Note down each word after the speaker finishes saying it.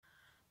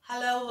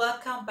Hello,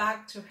 welcome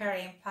back to Her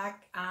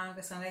Impact. I'm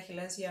Cassandra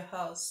Hilos, your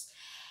host,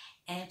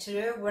 and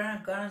today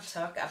we're going to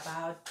talk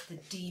about the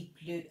deep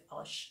blue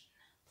ocean.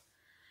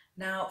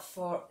 Now,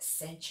 for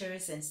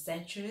centuries and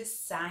centuries,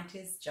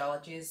 scientists,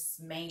 geologists,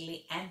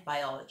 mainly, and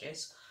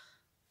biologists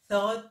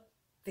thought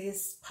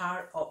this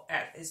part of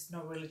Earth is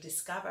not really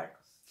discovered.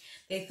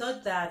 They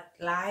thought that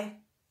life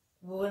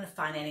we wouldn't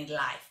find any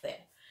life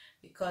there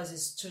because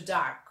it's too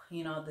dark.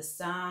 The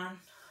sun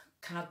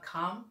cannot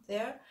come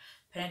there,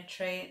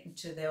 penetrate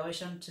into the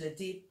ocean to the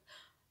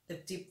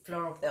deep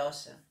floor of the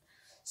ocean.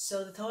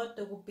 So they thought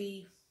there would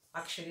be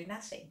actually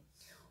nothing.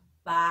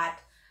 But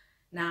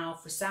now,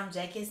 for some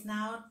decades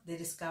now, they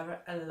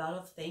discover a lot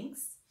of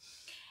things.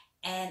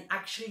 And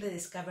actually, they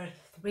discovered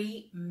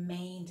three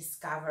main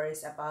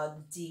discoveries about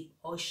the deep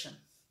ocean,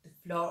 the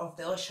floor of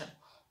the ocean.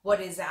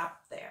 What is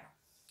up there?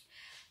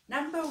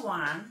 Number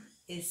one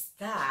is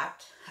that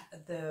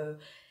the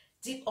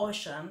deep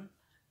ocean,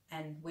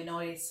 and we know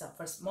it's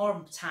for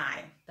more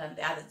time than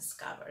the other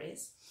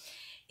discoveries,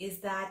 is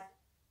that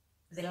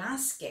the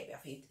landscape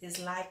of it is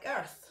like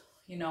Earth.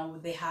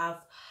 They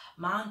have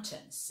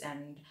mountains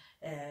and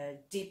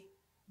deep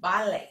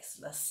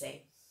valleys, let's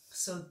say.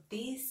 So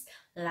this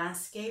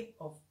landscape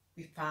of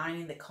we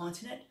find in the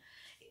continent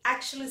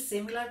actually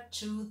similar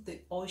to the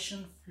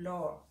ocean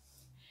floor.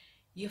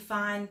 You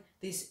find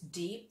these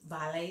deep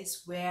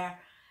valleys where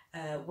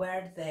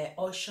the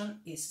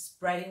ocean is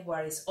spreading,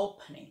 where it's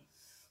opening,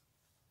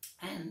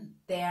 and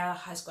there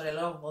has got a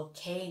lot of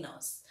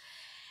volcanoes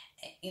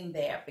in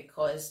there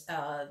because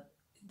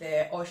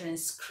the ocean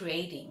is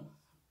creating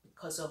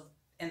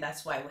and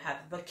that's why we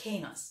have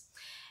volcanoes,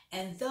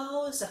 and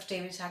those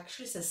activities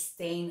actually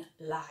sustain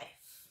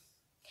life.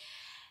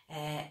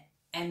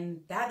 And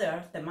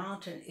the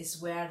mountain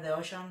is where the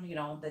ocean,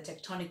 the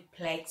tectonic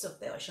plates of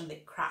the ocean,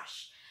 they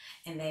crash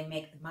and they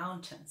make the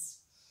mountains.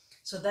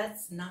 So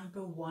that's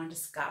number one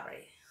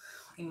discovery.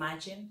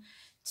 Imagine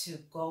to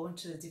go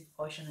into the deep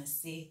ocean and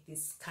see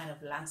this kind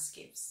of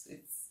landscapes.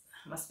 It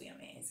must be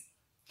amazing.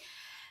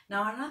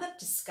 Now, another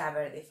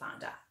discovery they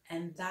found out,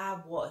 and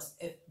that was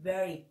a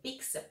very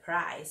big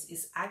surprise,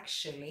 is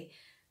actually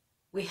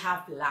we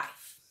have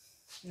life.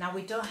 Now,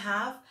 we don't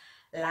have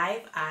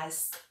life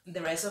as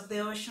the rest of the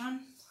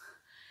ocean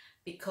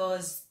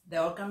because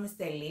the organisms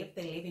they live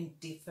in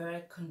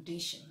different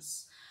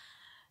conditions.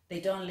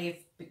 They don't live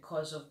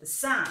because of the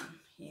sun,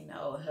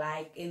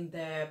 like in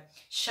the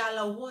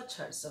shallow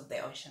waters of the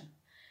ocean.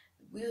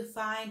 We'll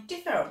find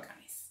different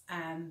organisms,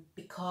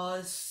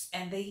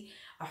 and they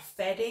are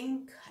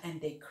feeding and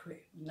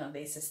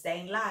they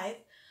sustain life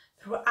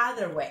through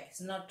other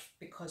ways, not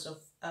because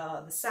of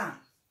the sun.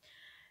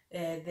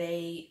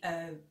 They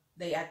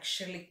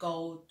actually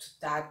go to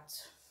that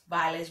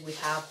valleys. We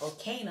have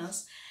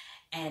volcanoes,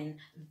 and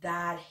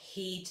that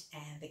heat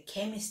and the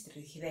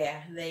chemistry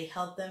there, they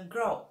help them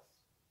grow.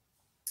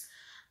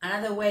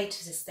 Another way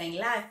to sustain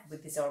life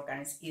with these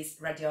organisms is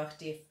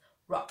radioactive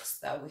rocks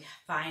that we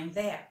find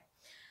there.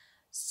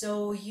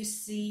 So you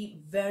see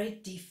very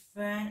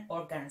different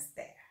organs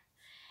there,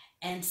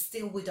 and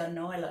still we don't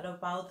know a lot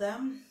about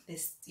them.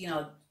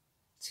 To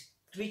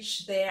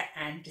reach there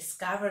and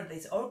discover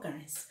these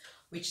organisms,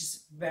 which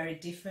is very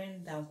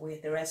different than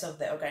with the rest of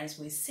the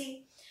organisms we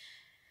see,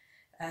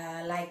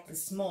 like the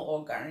small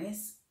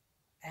organisms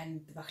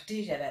and the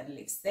bacteria that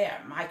lives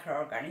there,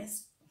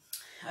 microorganisms,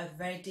 are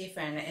very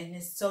different, and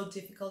it's so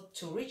difficult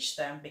to reach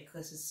them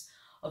because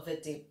of the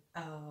deep,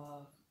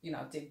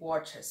 deep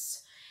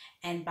waters.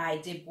 And by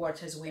deep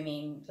waters, we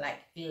mean like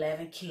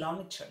 11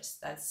 kilometers.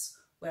 That's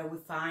where we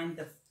find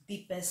the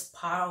deepest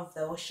part of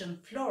the ocean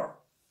floor.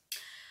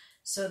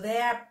 So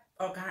there,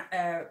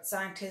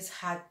 scientists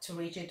had to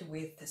reach it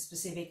with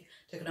specific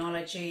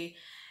technology,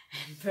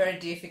 and very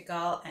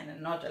difficult,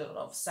 and not a lot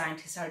of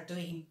scientists are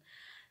doing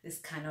this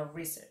kind of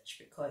research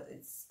because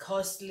it's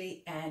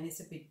costly and it's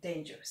a bit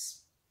dangerous.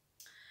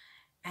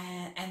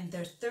 And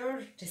their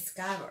third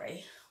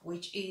discovery,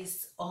 which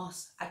is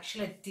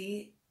actually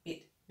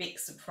a big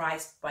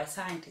surprise by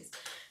scientists,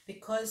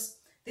 because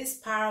this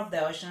part of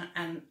the ocean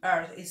and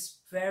Earth is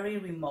very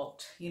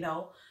remote,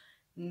 no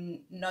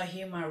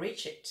human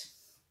reach it.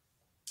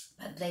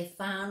 But they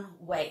found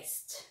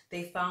waste,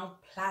 they found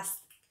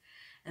plastic,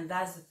 and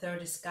that's the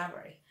third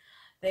discovery.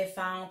 They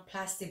found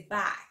plastic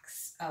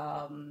bags,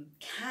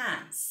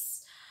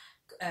 cans,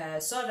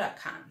 soda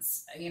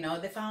cans,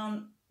 they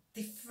found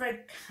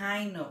different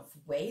kind of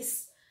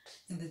waste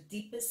in the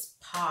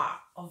deepest part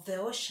of the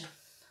ocean.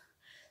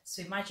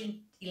 So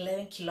imagine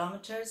 11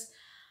 kilometers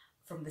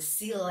from the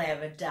sea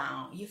level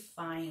down, you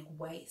find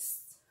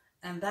waste.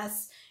 And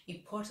that's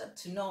important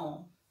to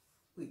know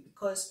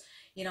because,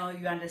 you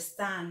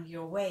understand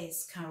your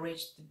waste can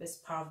reach the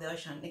best part of the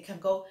ocean. It can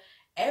go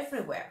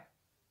everywhere.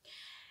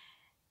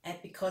 And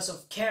because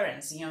of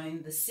currents,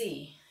 in the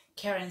sea,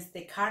 currents,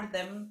 they carry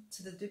them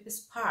to the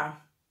deepest part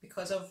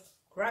because of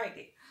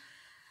gravity.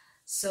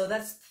 So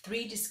that's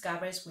three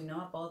discoveries we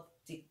know about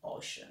the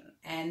ocean,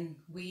 and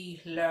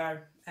we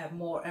learn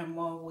more and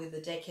more with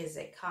the decades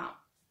that come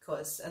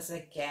because, as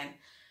again,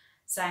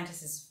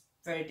 scientists is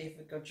very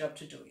difficult job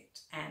to do it,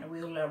 and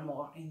we'll learn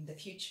more in the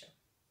future.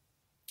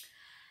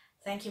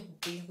 Thank you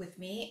for being with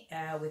me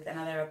with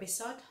another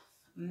episode.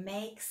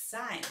 Make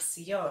science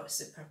your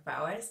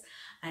superpowers,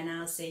 and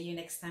I'll see you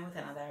next time with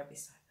another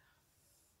episode.